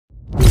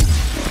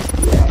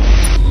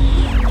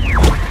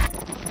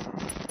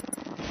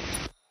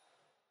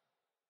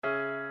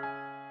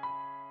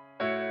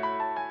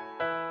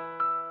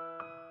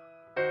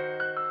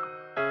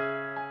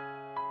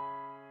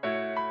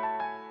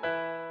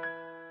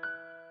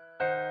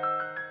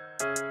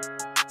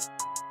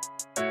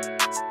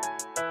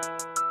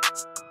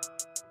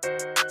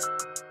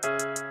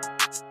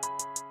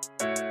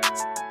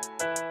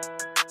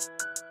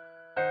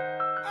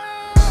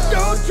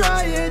Don't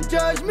try and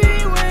judge me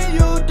when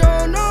you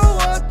don't know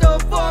what the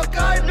fuck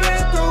I've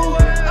been through.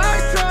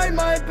 I tried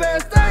my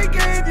best, I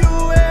gave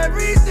you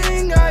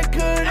everything I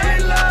could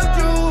and loved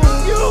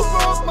you. You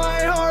broke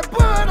my heart,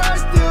 but I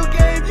still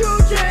gave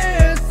you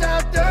chance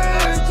after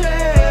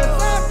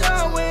chance. I'm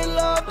done with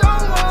love,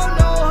 don't want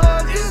no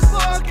hugs, it's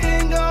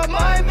fucking up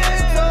my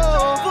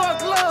mental.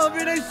 Fuck love,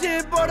 it ain't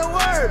shit but a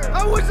word.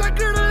 I wish I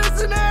could've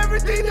listened to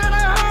everything that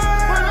I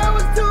heard, but I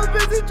was too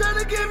busy trying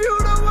to give you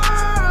the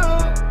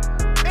world,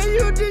 and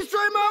you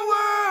destroyed my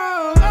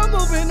world. I'm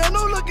moving on,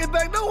 no looking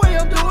back, no way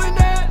I'm doing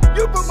that.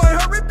 You broke my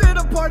heart, ripped it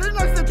apart, and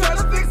I'm still trying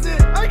to fix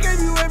it. I gave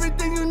you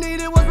everything you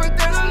needed, was right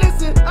there to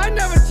listen. I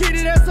never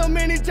cheated, had so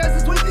many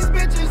chances with these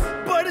bitches,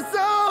 but it's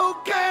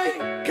okay.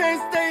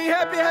 Can't stay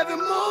happy having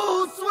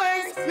mood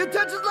swings. Your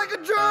touch is like a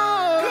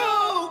drug,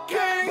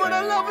 cocaine, but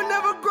I love and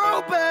never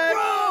grow back.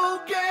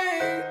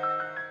 Rogaine.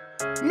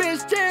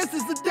 Missed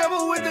chances, the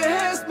devil with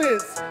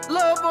enhancements.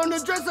 Love on the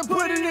dresser,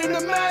 put it in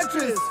the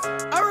mattress.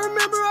 I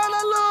remember all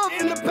I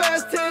loved in the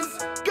past tense.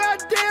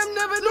 Goddamn,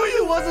 never knew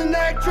you was an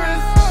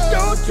actress.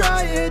 Don't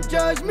try and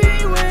judge me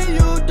when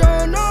you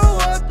don't know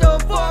what the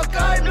fuck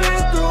I've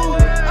been through.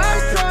 I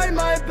tried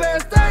my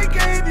best, I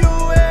gave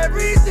you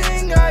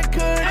everything I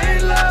could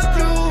and loved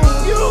you.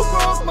 You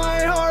broke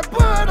my heart,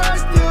 but I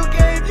still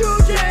gave you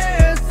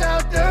chance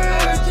after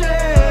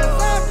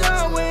chance. I'm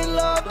done with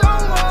love,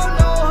 don't want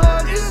no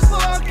hugs, it's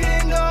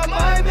fucking up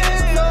my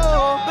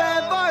mental.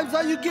 Bad vibes,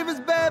 all you give is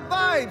bad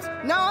vibes.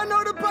 Now I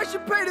know the price you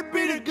pay to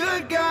be the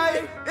good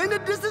guy. In the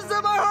distance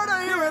of my heart,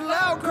 I hear a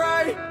loud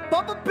cry.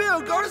 Pop a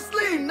pill, go to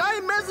sleep,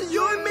 nightmares of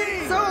you and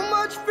me. So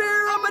much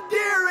fear, I'm a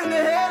deer in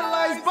the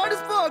headlights. Bright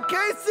as fuck,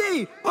 can't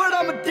see, but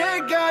I'm a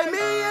dead guy. Me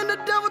and the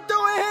devil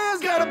throwing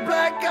hands, got a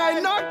black guy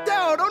knocked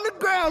out on the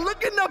ground.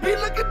 Looking up, he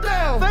looking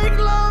down. Fake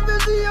life.